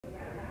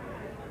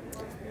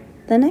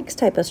The next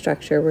type of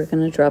structure we're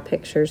going to draw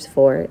pictures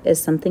for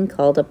is something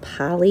called a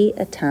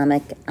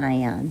polyatomic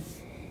ion.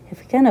 If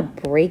we kind of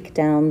break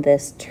down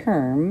this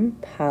term,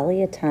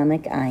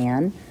 polyatomic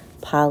ion,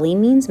 poly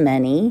means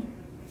many,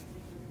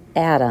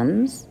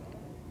 atoms,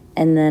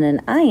 and then an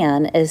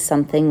ion is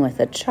something with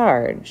a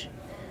charge.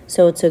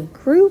 So it's a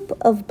group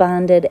of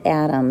bonded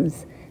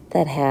atoms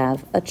that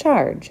have a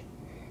charge.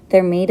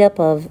 They're made up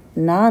of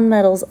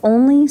nonmetals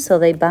only, so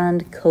they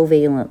bond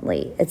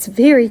covalently. It's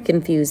very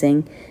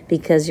confusing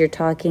because you're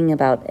talking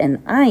about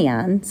an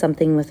ion,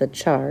 something with a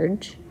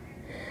charge,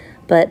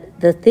 but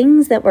the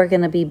things that we're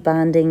going to be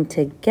bonding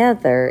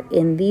together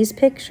in these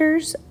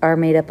pictures are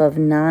made up of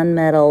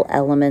nonmetal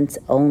elements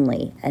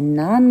only, and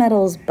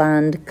nonmetals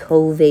bond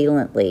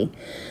covalently.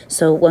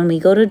 So when we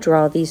go to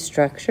draw these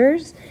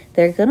structures,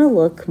 they're going to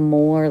look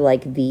more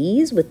like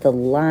these with the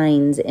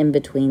lines in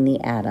between the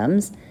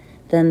atoms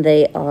than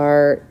they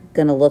are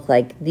going to look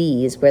like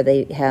these where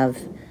they have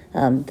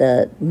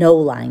the no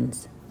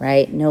lines,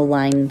 right? No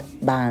line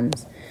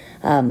bonds.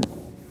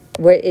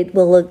 Where it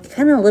will look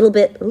kind of a little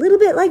bit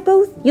like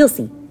both. You'll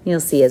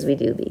see as we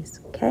do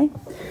these, okay?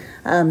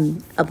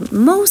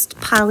 Most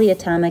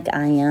polyatomic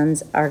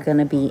ions are going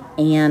to be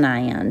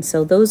anions,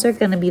 so those are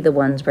going to be the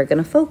ones we're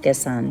going to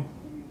focus on.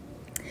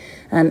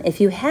 If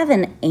you have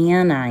an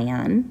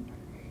anion,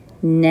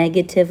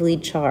 negatively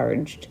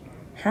charged,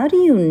 how do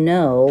you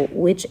know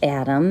which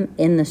atom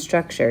in the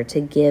structure to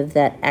give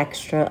that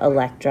extra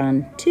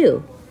electron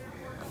to?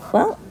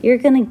 Well, you're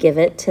going to give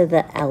it to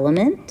the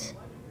element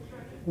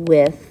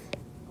with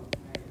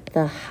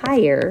the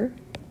higher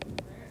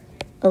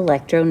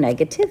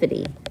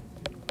electronegativity,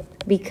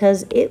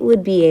 because it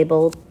would be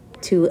able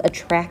to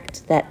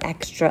attract that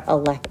extra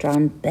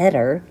electron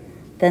better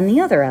than the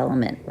other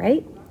element,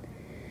 right?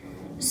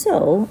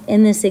 So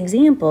in this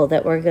example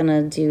that we're going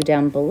to do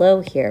down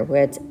below here,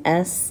 where it's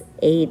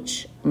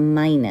SH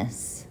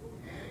minus,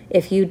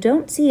 if you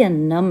don't see a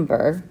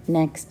number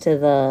next to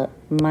the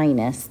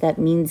minus, that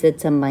means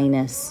it's a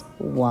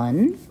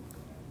 -1.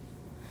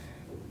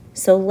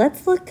 So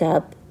let's look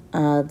up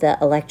the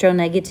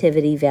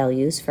electronegativity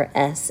values for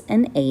S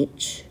and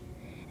H,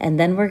 and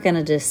then we're going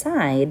to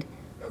decide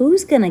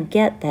who's going to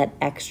get that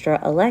extra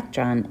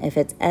electron. If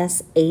it's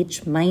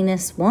SH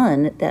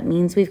 -1, that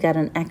means we've got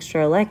an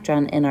extra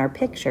electron in our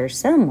picture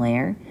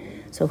somewhere.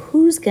 So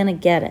who's going to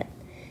get it?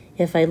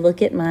 If I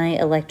look at my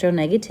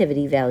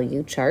electronegativity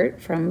value chart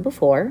from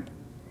before,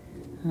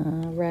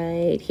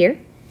 right here,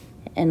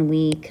 and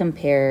we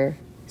compare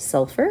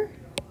sulfur,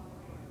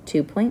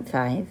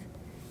 2.5,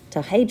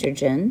 to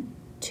hydrogen,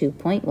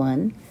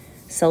 2.1,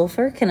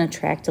 sulfur can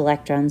attract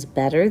electrons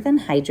better than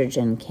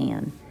hydrogen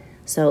can.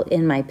 So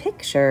in my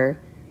picture,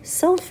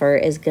 sulfur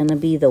is going to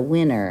be the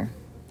winner.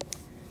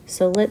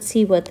 So let's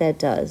see what that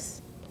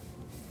does.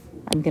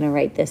 I'm going to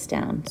write this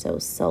down. So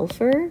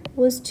sulfur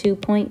was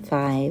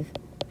 2.5,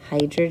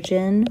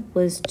 hydrogen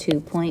was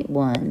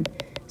 2.1.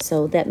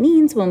 So that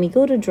means when we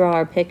go to draw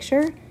our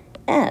picture,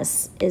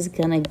 S is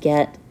going to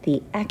get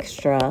the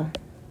extra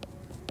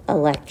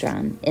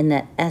electron in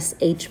that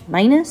SH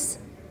minus.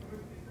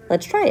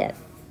 Let's try it.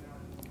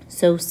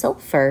 So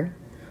sulfur,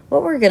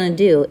 what we're going to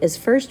do is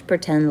first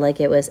pretend like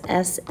it was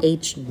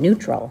SH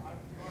neutral.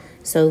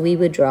 So we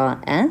would draw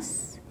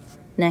S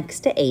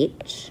next to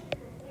H.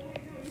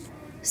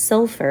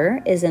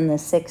 Sulfur is in the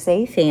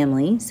 6A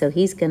family, so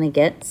he's going to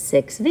get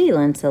 6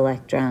 valence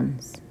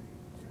electrons.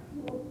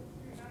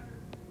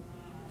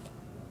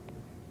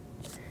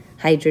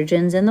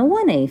 Hydrogen's in the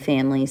 1A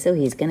family, so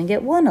he's going to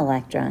get 1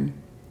 electron.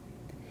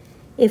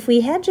 If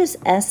we had just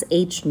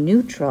SH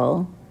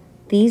neutral,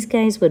 these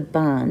guys would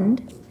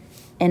bond,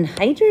 and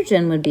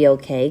hydrogen would be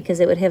okay because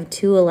it would have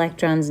 2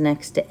 electrons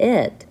next to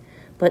it.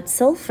 But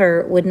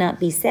sulfur would not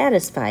be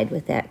satisfied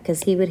with that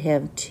because he would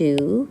have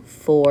 2,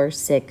 4,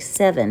 6,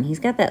 7. He's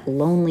got that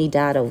lonely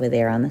dot over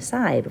there on the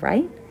side,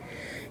 right?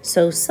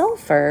 So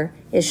sulfur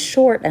is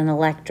short an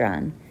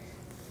electron.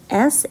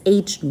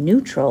 SH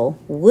neutral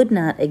would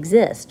not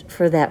exist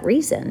for that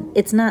reason.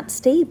 It's not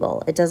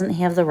stable. It doesn't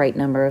have the right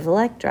number of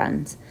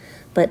electrons.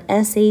 But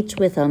SH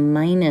with a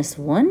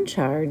 -1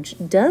 charge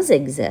does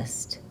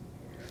exist.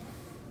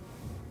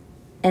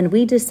 And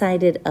we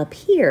decided up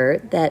here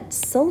that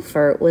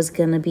sulfur was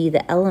going to be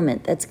the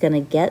element that's going to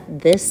get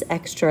this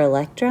extra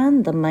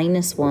electron. The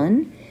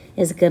 -1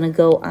 is going to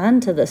go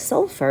onto the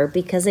sulfur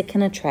because it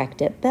can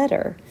attract it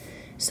better.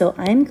 So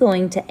I'm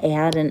going to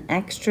add an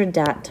extra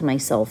dot to my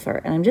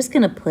sulfur, and I'm just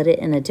going to put it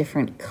in a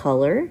different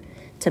color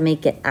to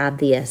make it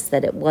obvious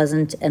that it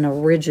wasn't an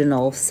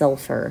original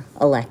sulfur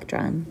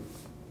electron.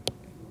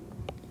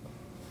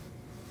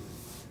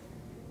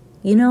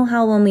 You know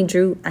how when we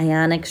drew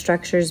ionic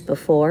structures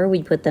before,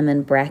 we put them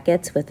in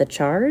brackets with a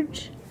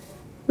charge?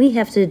 We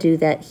have to do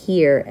that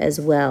here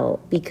as well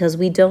because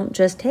we don't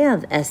just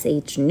have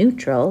SH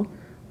neutral,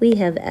 we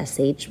have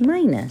SH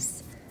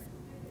minus.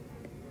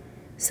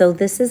 So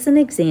this is an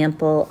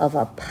example of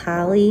a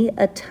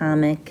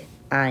polyatomic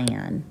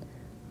ion.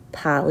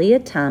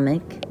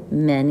 Polyatomic,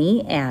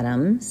 many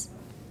atoms,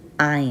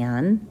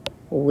 ion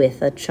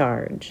with a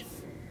charge.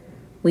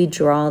 We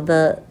draw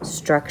the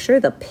structure.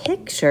 The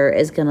picture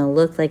is going to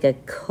look like a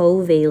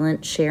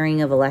covalent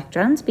sharing of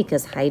electrons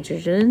because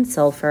hydrogen and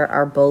sulfur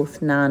are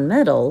both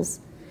nonmetals.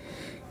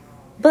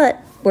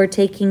 But we're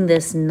taking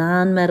this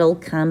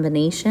nonmetal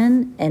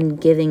combination and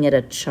giving it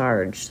a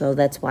charge. So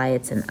that's why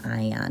it's an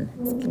ion.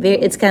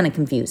 It's kind of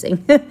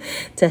confusing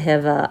to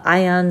have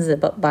ions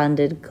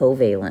bonded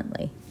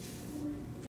covalently.